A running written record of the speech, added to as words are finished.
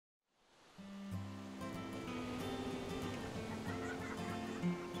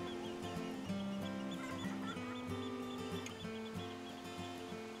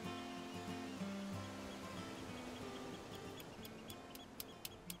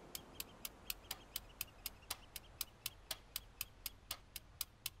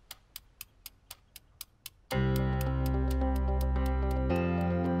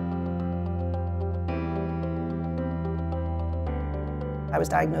was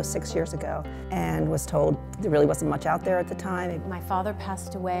diagnosed 6 years ago and was told there really wasn't much out there at the time. My father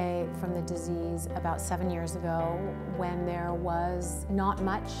passed away from the disease about 7 years ago when there was not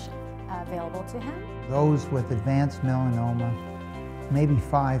much available to him. Those with advanced melanoma, maybe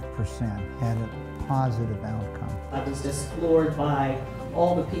 5% had a positive outcome. I was just floored by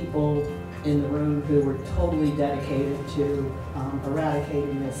all the people in the room who were totally dedicated to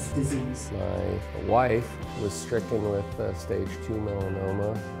eradicating this disease. My wife was stricken with stage 2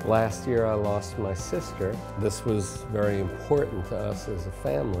 melanoma. Last year I lost my sister. This was very important to us as a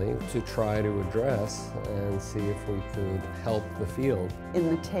family to try to address and see if we could help the field. In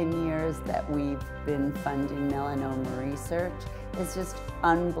the 10 years that we've been funding melanoma research, it's just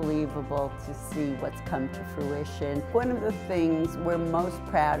unbelievable to see what's come to fruition. One of the things we're most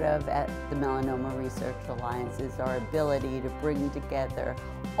proud of at the Melanoma Research Alliance is our ability to bring together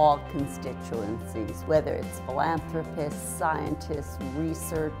all constituencies, whether it's philanthropists, scientists,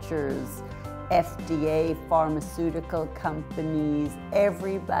 researchers, FDA, pharmaceutical companies,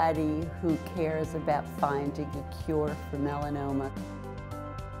 everybody who cares about finding a cure for melanoma.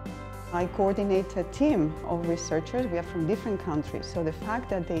 I coordinate a team of researchers. We are from different countries, so the fact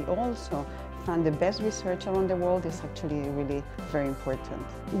that they also fund the best research around the world is actually really very important.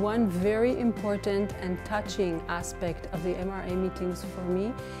 One very important and touching aspect of the MRA meetings for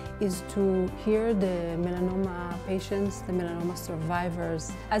me is to hear the melanoma patients, the melanoma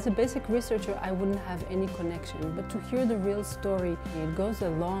survivors. As a basic researcher, I wouldn't have any connection, but to hear the real story, it goes a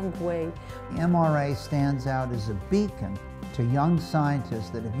long way. MRA stands out as a beacon to young scientists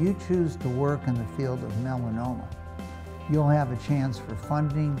that if you choose to work in the field of melanoma, you'll have a chance for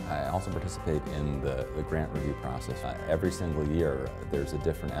funding. I also participate in the grant review process. Every single year there's a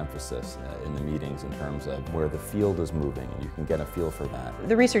different emphasis in the meetings in terms of where the field is moving, and you can get a feel for that.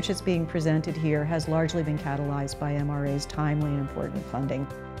 The research that's being presented here has largely been catalyzed by MRA's timely and important funding.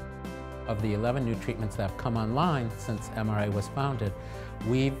 Of the 11 new treatments that have come online since MRA was founded,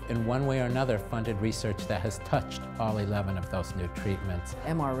 we've, in one way or another, funded research that has touched all 11 of those new treatments.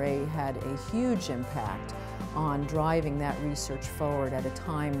 MRA had a huge impact on driving that research forward at a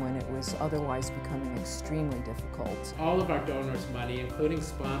time when it was otherwise becoming extremely difficult. All of our donors' money, including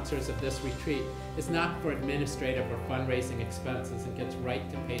sponsors of this retreat, is not for administrative or fundraising expenses. It gets right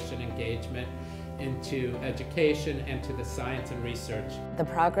to patient engagement, into education, and to the science and research. The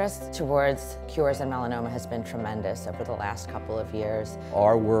progress towards cures in melanoma has been tremendous over the last couple of years.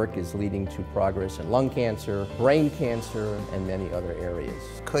 Our work is leading to progress in lung cancer, brain cancer, and many other areas.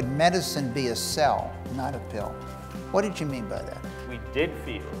 Could medicine be a cell, not a pill? What did you mean by that? We did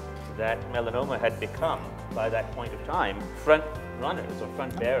feel that melanoma had become, by that point of time, front runners or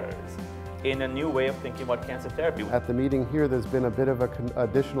front bearers in a new way of thinking about cancer therapy. At the meeting here, there's been a bit of an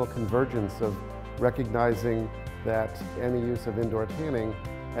additional convergence of recognizing that any use of indoor tanning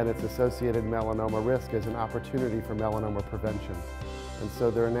and its associated melanoma risk is an opportunity for melanoma prevention. And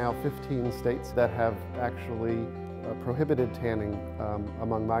so there are now 15 states that have actually prohibited tanning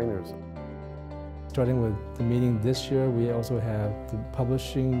among minors. Starting with the meeting this year, we also have the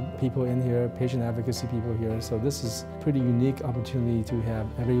publishing people in here, patient advocacy people here. So this is a pretty unique opportunity to have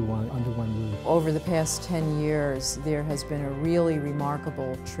everyone under one roof. Over the past 10 years, there has been a really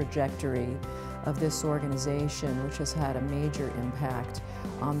remarkable trajectory of this organization, which has had a major impact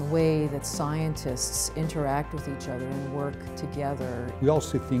on the way that scientists interact with each other and work together. We all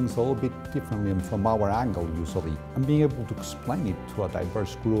see things a little bit differently and from our angle usually, and being able to explain it to a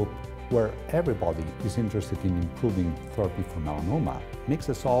diverse group where everybody is interested in improving therapy for melanoma makes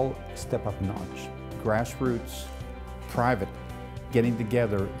us all step up a notch. Grassroots, private, getting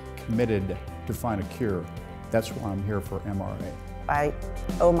together, committed to find a cure. That's why I'm here for MRA. I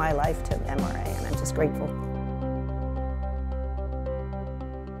owe my life to MRA, and I'm just grateful.